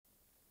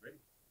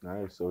All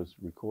right, so it's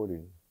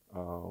recording.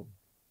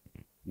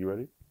 You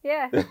ready?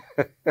 Yeah.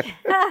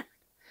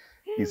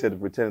 He said to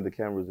pretend the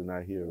cameras are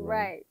not here,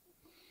 right?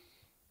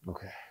 Right.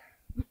 Okay.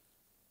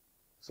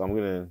 So I'm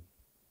gonna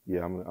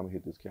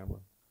hit this camera.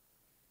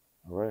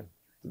 All right.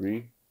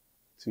 Three,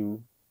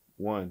 two,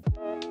 one.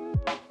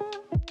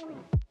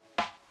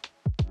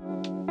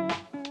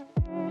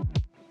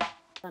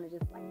 Gonna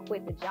just like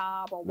quit the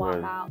job or walk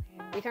Right. out.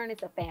 We turn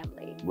into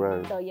family.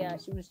 Right. So yeah,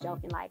 she was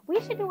joking like, we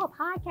should do a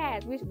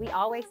podcast. We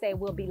always say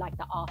we'll be like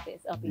The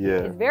Office up in Yeah.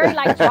 here. It's very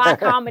like dry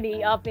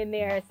comedy up in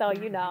there. So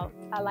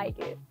I like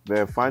it.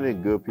 Man,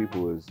 finding good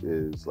people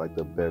is like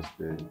the best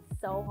thing.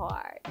 So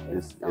hard.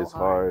 It's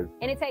hard.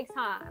 And it takes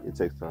time. It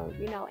takes time.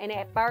 And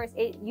at first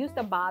it used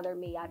to bother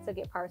me. I took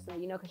it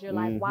personally, because you're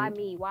like, why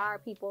me? Why are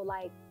people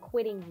like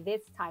quitting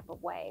this type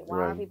of way? Why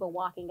are Right. people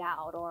walking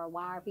out? Or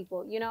why are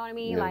people, you know what I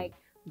mean? Yeah. Like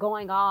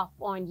going off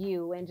on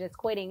you and just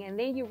quitting. And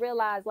then you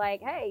realize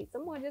like, hey,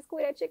 someone just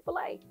quit at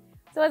Chick-fil-A.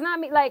 So it's not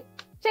me like,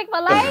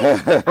 Chick-fil-A?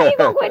 How you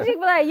gonna quit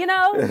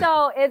Chick-fil-A?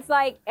 So it's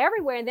like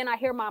everywhere. And then I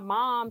hear my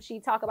mom,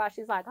 she's like,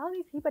 oh,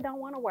 these people don't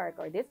want to work,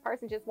 or this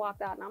person just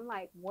walked out. And I'm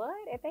like,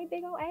 what? At they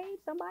big old age,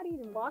 somebody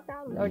even walked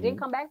out or didn't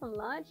come back from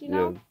lunch,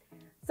 Yeah.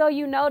 So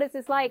you notice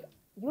it's like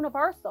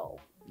universal.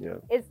 Yeah.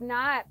 It's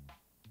not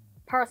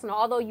personal,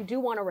 although you do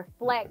want to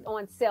reflect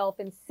on self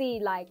and see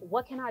like,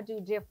 what can I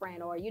do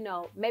different? Or,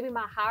 maybe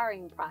my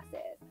hiring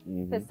process.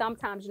 Because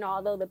sometimes,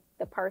 although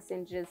the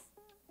person just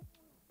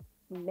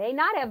may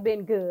not have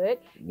been good,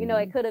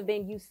 it could have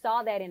been you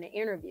saw that in an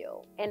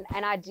interview. And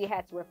I just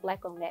had to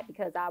reflect on that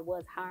because I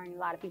was hiring a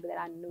lot of people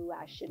that I knew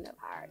I shouldn't have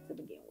hired to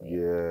begin with.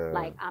 Yeah.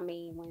 Like, I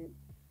mean,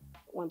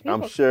 when people...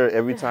 I'm sure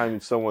every time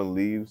someone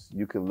leaves,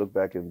 you can look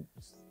back and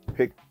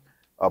pick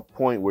a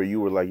point where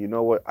you were like, you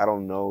know what? I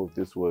don't know if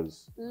this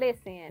was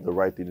Listen, the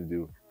right thing to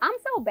do. I'm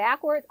so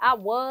backwards. I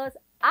would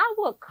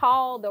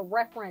call the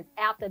reference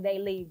after they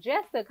leave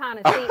just to kind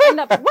of see. And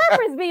the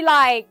reference be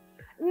like,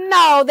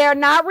 no, they're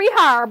not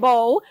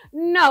rehireable.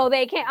 No,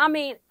 they can't. I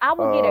mean, I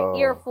would get an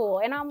earful.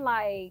 And I'm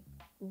like,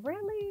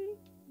 really?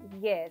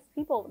 Yes.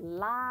 People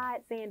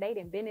lied saying they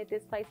didn't been at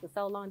this place for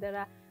so long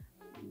that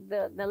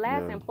the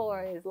last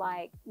employer is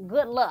like,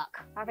 good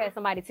luck. I've had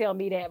somebody tell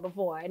me that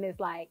before. And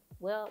it's like,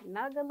 well,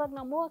 not good luck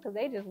no more because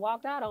they just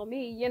walked out on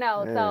me,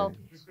 So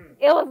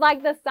it was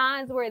like the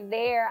signs were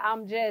there.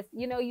 I'm just,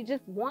 you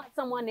just want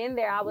someone in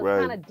there. I was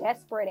kind of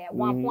desperate at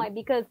one point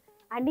because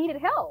I needed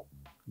help.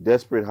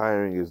 Desperate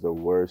hiring is the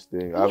worst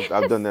thing.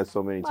 I've done that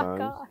so many My times.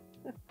 God.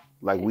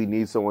 Like we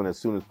need someone as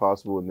soon as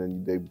possible, and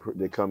then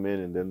they come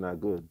in and they're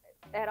not good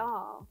At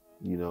all.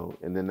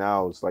 And then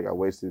now it's like I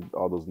wasted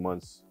all those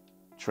months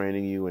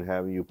training you and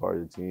having you part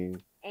of the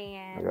team.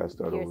 And you're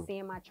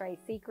seeing my trade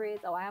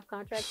secrets. Oh, I have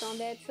contracts on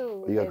that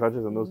too. You got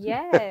contracts on those too?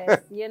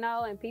 Yes,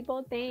 and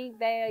people think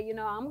that,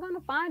 I'm going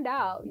to find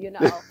out,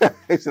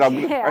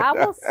 I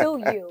will sue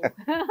you.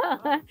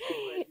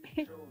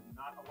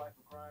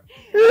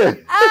 The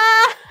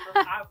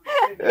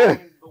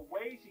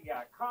way she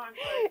got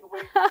contracts, the way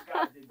she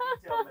got the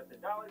detailed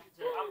methodology,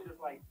 I'm just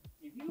like,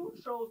 if you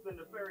chose the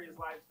nefarious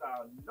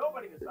lifestyle,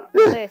 nobody can stop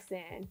you.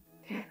 Listen.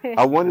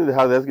 I wondered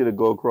how that's gonna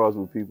go across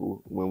with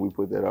people when we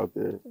put that out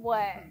there.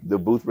 What? The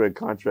booth rent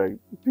contract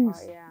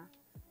piece. Oh yeah.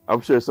 I'm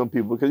sure some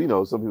people, because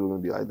some people are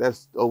gonna be like,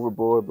 "That's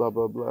overboard," blah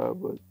blah blah.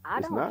 But I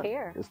don't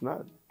care. It's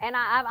not. And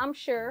I'm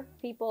sure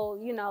people,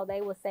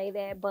 they will say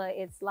that, but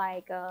it's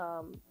like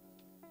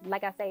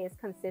I say, it's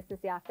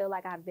consistency. I feel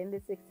like I've been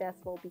this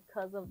successful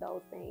because of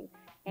those things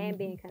and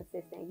being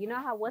consistent.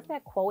 What's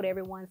that quote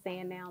everyone's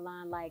saying now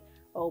online, like,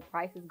 oh,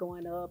 price is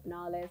going up and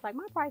all that. It's like,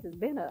 my price has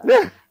been up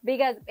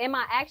because and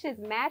my actions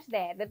match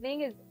that. The thing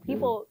is,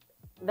 people,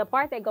 the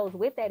part that goes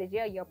with that is,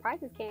 your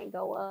prices can't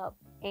go up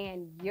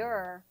and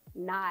you're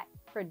not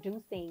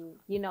producing,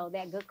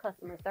 that good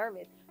customer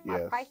service.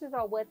 My prices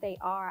are what they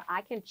are.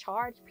 I can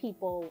charge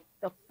people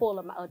the full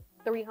amount of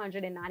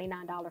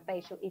 $399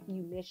 facial if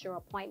you miss your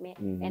appointment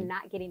and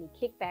not get any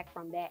kickback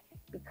from that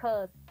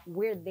because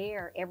we're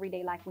there every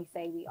day like we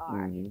say we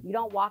are. You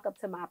don't walk up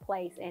to my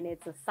place and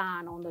it's a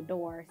sign on the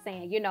door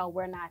saying,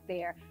 we're not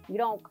there.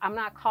 I'm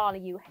not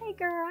calling you, hey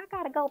girl, I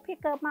gotta go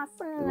pick up my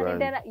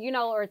son, and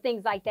or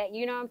things like that.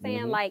 You know what I'm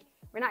saying? Like,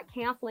 we're not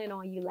canceling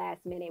on you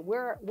last minute.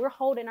 We're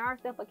holding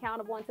ourselves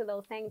accountable to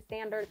those same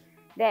standards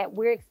that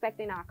we're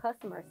expecting our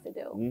customers to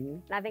do.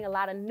 And I think a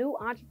lot of new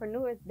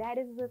entrepreneurs, that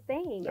is the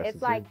thing.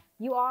 It's like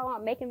you all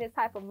aren't making this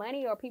type of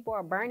money, or people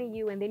are burning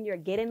you, and then you're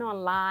getting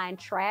online,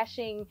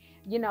 trashing,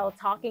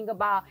 talking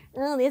about,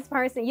 oh, this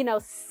person,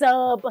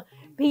 sub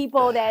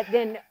people that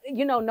then,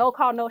 no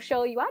call, no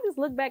show you. I just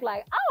look back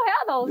like, I don't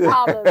have those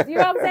problems. You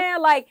know what I'm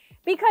saying? Like,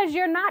 because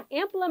you're not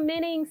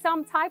implementing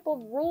some type of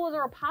rules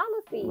or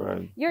policy.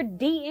 Right. You're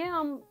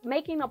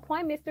making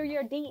appointments through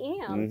your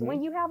DMs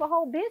when you have a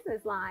whole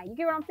business line. You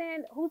get what I'm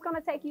saying? Who's going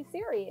to take you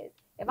serious?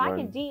 If I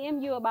can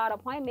DM you about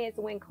appointments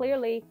when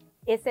clearly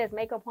it says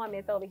make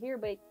appointments over here,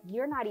 but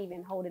you're not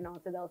even holding on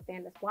to those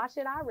standards, why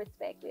should I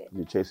respect it?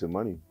 You're chasing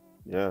money.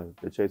 Yeah,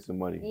 they're chasing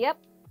money. Yep.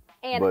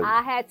 And But-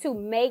 I had to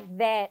make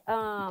that,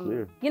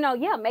 Clear.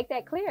 make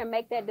that clear and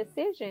make that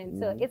decision.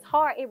 So it's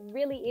hard. It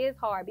really is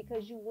hard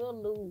because you will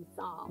lose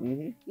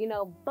some,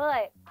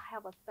 but I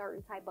have a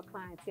certain type of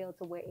clientele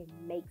to where it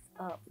makes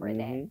up for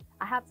that.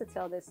 I have to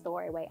tell this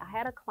story. Wait, I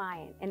had a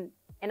client, and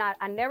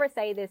I never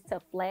say this to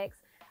flex.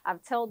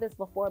 I've told this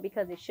before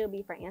because it should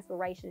be for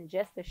inspiration,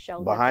 just to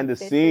show behind the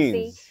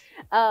consistency. scenes.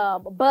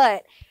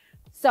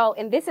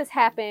 And this has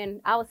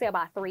happened, I would say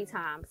about 3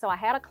 times. So I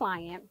had a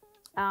client,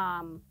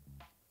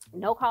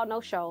 no call, no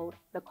showed.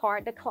 The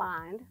card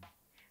declined.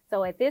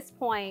 So at this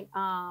point,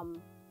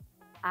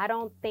 I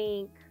don't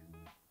think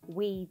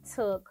we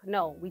took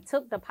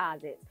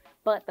deposits,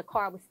 but the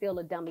card was still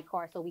a dummy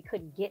card, so we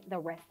couldn't get the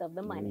rest of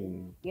the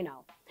money,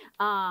 No.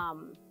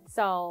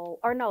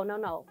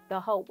 The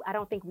whole, I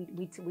don't think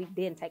we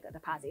didn't take a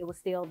deposit. It was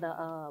still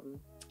the,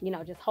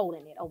 just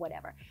holding it or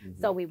whatever.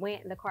 So we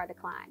went and the card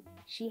declined.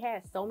 She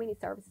had so many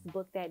services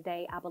booked that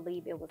day. I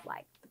believe it was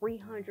like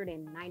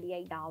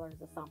 $398 or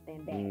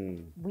something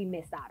that we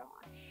missed out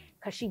on.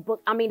 Cause she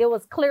booked, it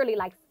was clearly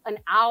like an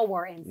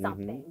hour and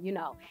something,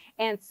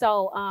 And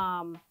so,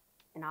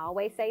 and I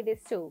always say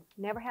this too,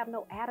 never have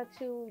no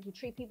attitude. You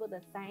treat people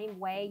the same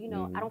way.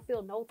 I don't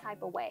feel no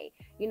type of way.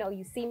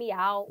 You see me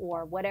out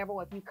or whatever,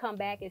 or if you come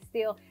back, it's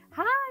still,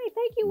 hi,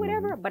 thank you,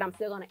 whatever, but I'm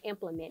still going to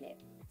implement it.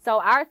 So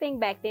our thing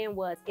back then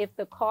was if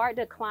the card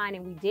declined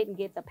and we didn't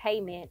get the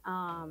payment,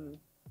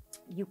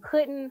 you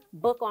couldn't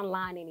book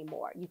online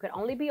anymore. You could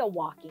only be a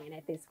walk-in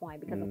at this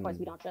point because, of course,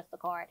 we don't trust the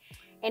card.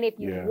 And if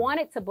you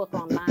wanted to book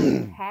online,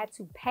 you had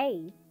to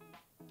pay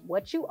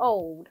what you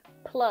owed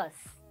plus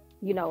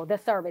the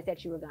service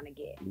that you were going to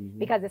get.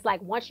 Because it's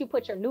like once you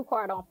put your new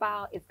card on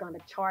file, it's going to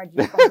charge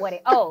you for what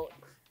it owed.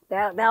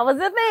 That was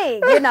the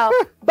thing,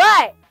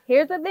 But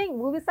here's the thing.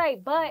 We would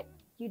say, but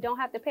you don't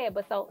have to pay it.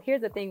 But so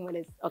here's the thing when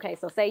it's, okay,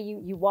 so say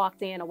you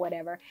walked in or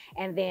whatever,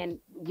 and then,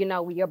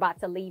 you're about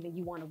to leave and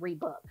you want to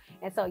rebook.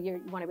 And so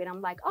you want to be,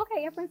 I'm like,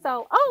 okay, Efren,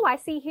 so, I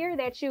see here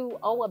that you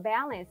owe a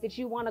balance. Did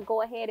you want to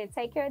go ahead and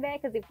take care of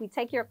that? Because if we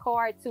take your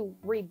card to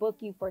rebook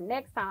you for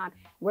next time,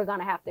 we're going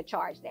to have to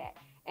charge that.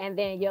 And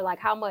then you're like,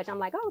 how much? I'm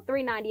like,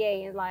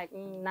 $398. And like,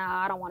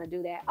 nah, I don't want to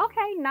do that.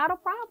 Okay, not a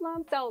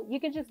problem. So you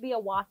can just be a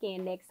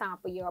walk-in next time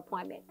for your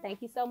appointment.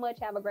 Thank you so much.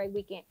 Have a great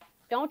weekend.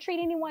 Don't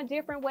treat anyone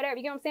different, whatever.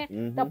 You know what I'm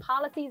saying? The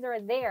policies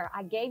are there.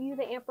 I gave you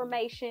the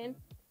information.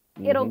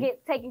 It'll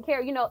get taken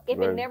care of. If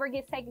it never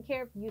gets taken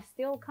care of, you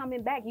still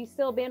coming back. You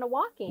still being a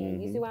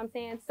walk-in. You see what I'm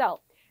saying? So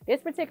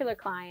this particular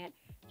client,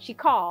 she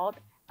called,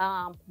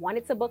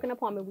 wanted to book an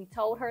appointment. We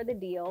told her the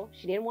deal.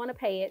 She didn't want to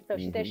pay it. So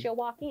she said she'll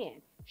walk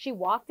in. She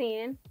walked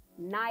in,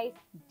 nice,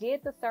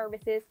 did the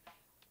services.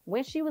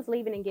 When she was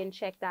leaving and getting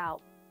checked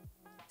out,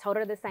 told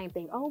her the same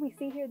thing. We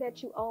see here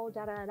that you owe,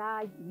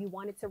 you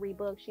wanted to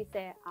rebook. She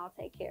said, I'll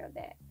take care of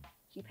that.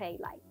 She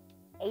paid like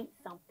 $8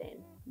 something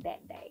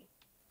that day.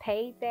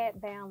 Paid that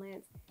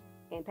balance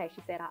and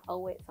she said, I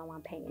owe it, so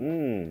I'm paying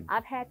it.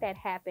 I've had that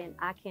happen.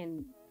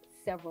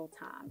 Several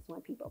times when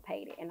people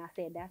paid it. And I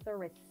said, that's a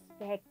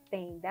respect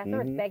thing. That's a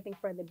respect thing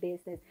for the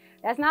business.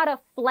 That's not a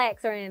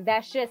flex or anything.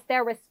 That's just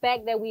their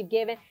respect that we've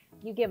given.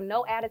 You give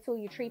no attitude.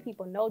 You treat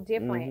people no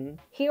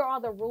different. Here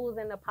are the rules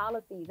and the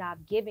policies.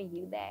 I've given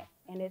you that.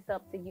 And it's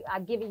up to you.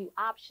 I've given you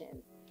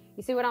options.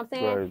 You see what I'm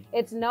saying? Right.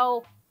 It's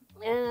no,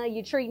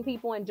 you're treating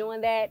people and doing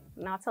that.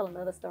 And I'll tell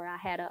another story. I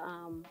had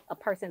a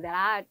person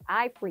that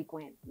I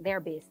frequent their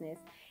business.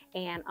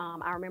 And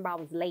I remember I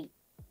was late.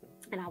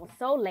 And I was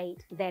so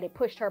late that it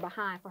pushed her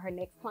behind for her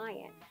next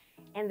client.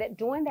 And that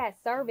during that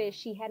service,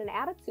 she had an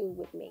attitude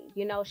with me.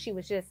 She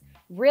was just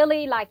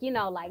really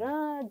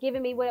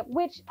giving me whatever,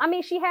 which,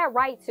 she had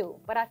right to.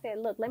 But I said,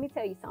 look, let me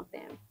tell you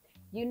something.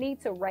 You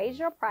need to raise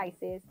your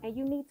prices and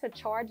you need to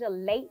charge a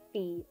late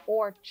fee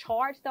or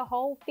charge the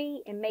whole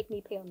fee and make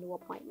me pay a new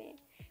appointment.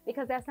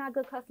 Because that's not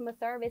good customer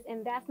service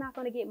and that's not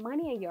going to get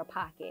money in your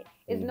pocket.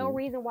 There's no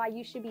reason why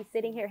you should be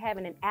sitting here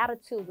having an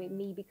attitude with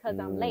me because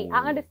I'm late.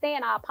 I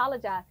understand, I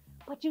apologize,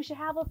 but you should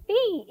have a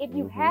fee. If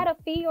you had a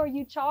fee or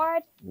you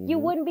charge, you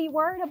wouldn't be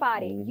worried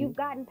about it. You've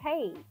gotten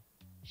paid.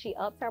 She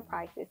upped her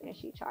prices and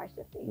she charged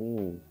the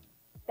fee.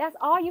 That's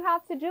all you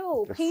have to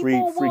do. That's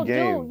People free will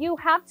game. do. You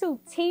have to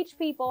teach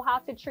people how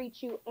to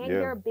treat you and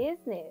your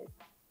business.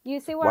 You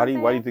see what Why I'm do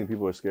saying? Why do you think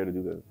people are scared to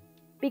do that?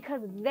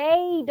 Because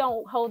they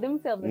don't hold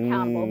themselves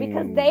accountable.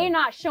 Because they're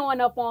not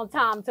showing up on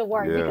time to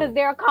work. Because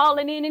they're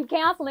calling in and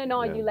canceling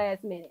on you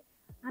last minute.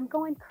 I'm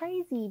going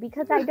crazy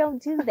because I don't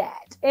do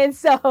that. And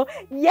so,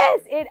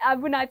 yes,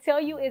 when I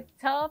tell you it's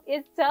tough,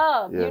 it's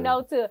tough.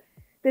 To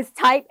this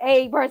type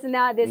A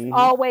personality that's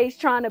always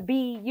trying to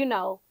be,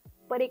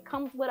 but it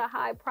comes with a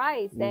high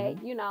price that,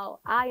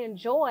 I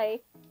enjoy,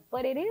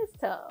 but it is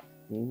tough.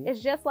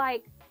 It's just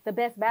like the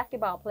best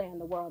basketball player in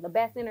the world, the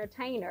best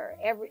entertainer.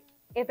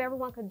 If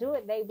everyone could do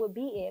it, they would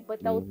be it.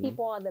 But those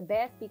people are the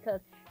best because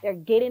they're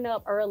getting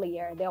up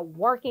earlier. They're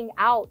working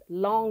out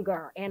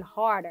longer and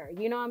harder.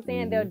 You know what I'm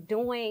saying? They're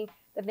doing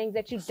the things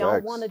that you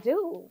don't want to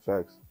do.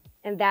 Facts.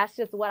 And that's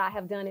just what I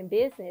have done in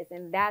business.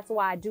 And that's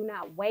why I do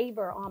not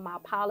waver on my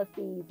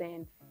policies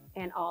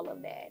and all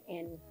of that.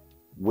 And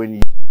when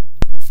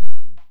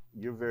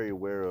you're very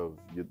aware of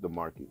the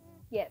market.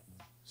 Yes.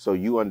 So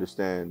you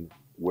understand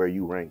where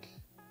you rank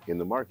in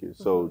the market.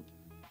 So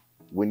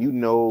when you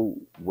know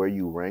where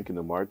you rank in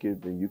the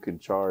market, then you can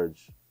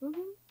charge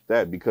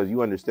that, because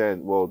you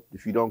understand, well,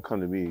 if you don't come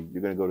to me,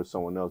 you're going to go to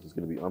someone else. It's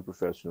going to be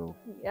unprofessional.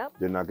 Yep.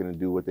 They're not going to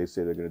do what they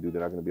say they're going to do.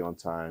 They're not going to be on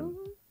time.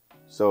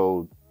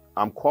 So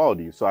I'm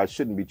quality. So I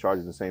shouldn't be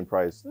charging the same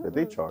price that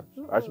they charge.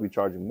 I should be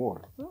charging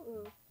more,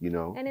 you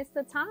know? And it's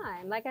the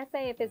time. Like I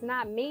say, if it's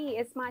not me,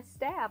 it's my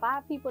staff. I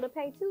have people to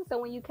pay too. So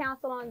when you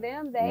counsel on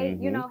them, they,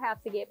 you know,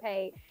 have to get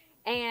paid.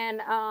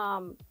 And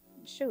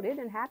shoot, it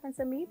didn't happen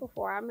to me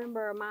before. I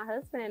remember my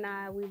husband and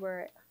I, we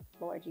were,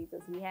 Lord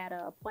Jesus, we had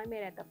an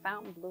appointment at the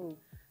Fontainebleau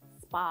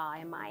Spa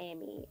in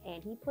Miami,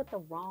 and he put the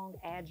wrong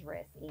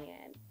address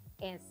in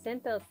and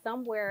sent us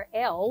somewhere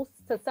else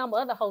to some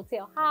other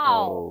hotel.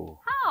 How?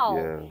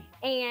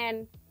 Yeah.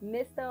 And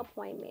missed the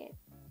appointment.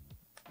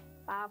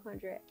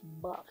 $500.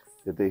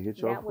 Did they hit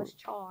you off? That was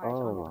charged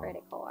on the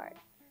credit card.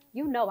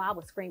 You know, I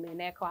was screaming in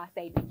that car. I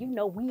said, you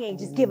know, we ain't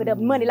just giving up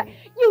money. Like,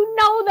 you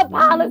know the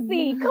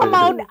policy. Come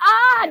on,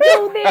 I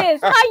do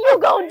this. How you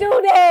gonna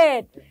do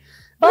that?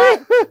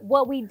 But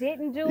what we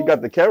didn't do. You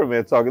got the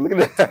cameraman talking. Look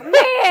at that.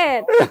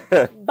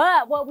 Man.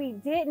 But what we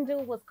didn't do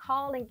was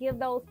call and give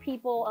those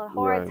people a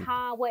hard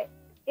time.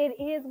 It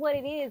is what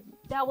it is.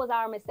 That was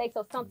our mistake.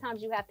 So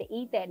sometimes you have to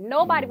eat that.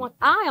 Nobody wants.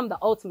 I am the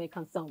ultimate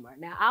consumer.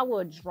 Now, I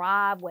will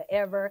drive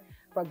wherever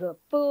for good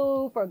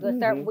food, for good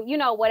service, you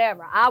know,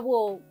 whatever. I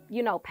will,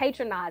 you know,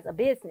 patronize a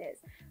business.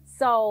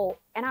 So,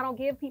 and I don't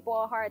give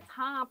people a hard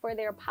time for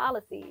their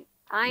policies.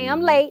 I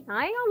am late.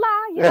 I ain't gonna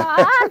lie. You know,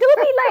 I do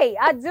be late.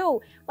 I do.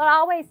 But I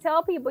always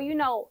tell people, you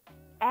know,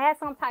 add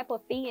some type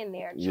of fee in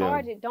there.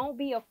 Charge it. Don't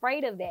be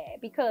afraid of that,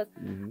 because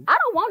I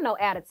don't want no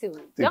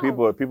attitude. See,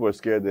 people are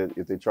scared that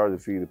if they charge a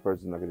fee, the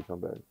person's not going to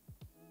come back.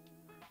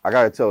 I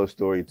got to tell a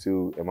story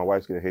too, and my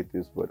wife's going to hate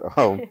this, but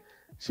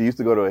she used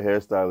to go to a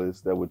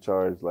hairstylist that would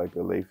charge like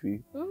a lay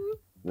fee. And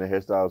the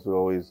hairstylist would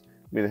always,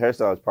 I mean, the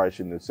hairstylist probably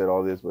shouldn't have said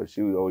all this, but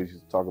she would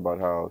always talk about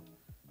how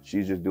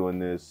she's just doing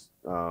this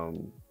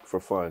for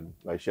fun.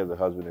 Like, she has a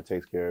husband that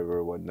takes care of her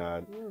or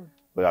whatnot.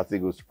 But I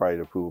think it was probably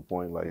to prove a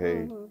point, like,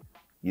 hey,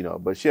 you know,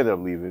 but she ended up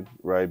leaving,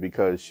 right?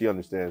 Because she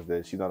understands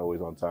that she's not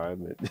always on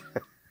time.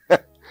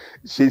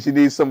 she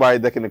needs somebody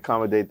that can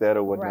accommodate that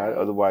or whatnot. Right.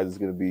 Otherwise, it's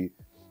going to be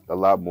a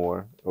lot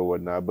more or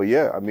whatnot. But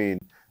yeah, I mean,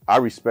 I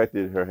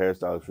respected her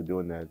hairstylist for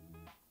doing that.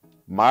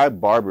 My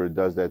barber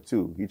does that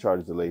too. He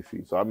charges a late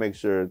fee. So I make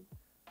sure, I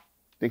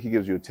think he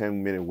gives you a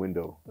 10-minute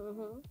window,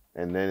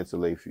 and then it's a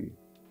late fee.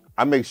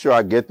 I make sure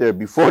I get there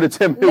before the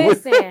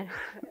 10-minute window.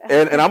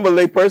 And I'm a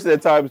late person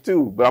at times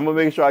too, but I'm going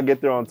to make sure I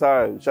get there on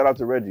time. Shout out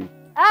to Reggie.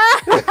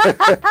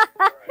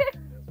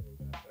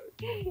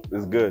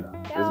 It's good.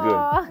 It's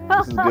good.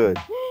 This is good.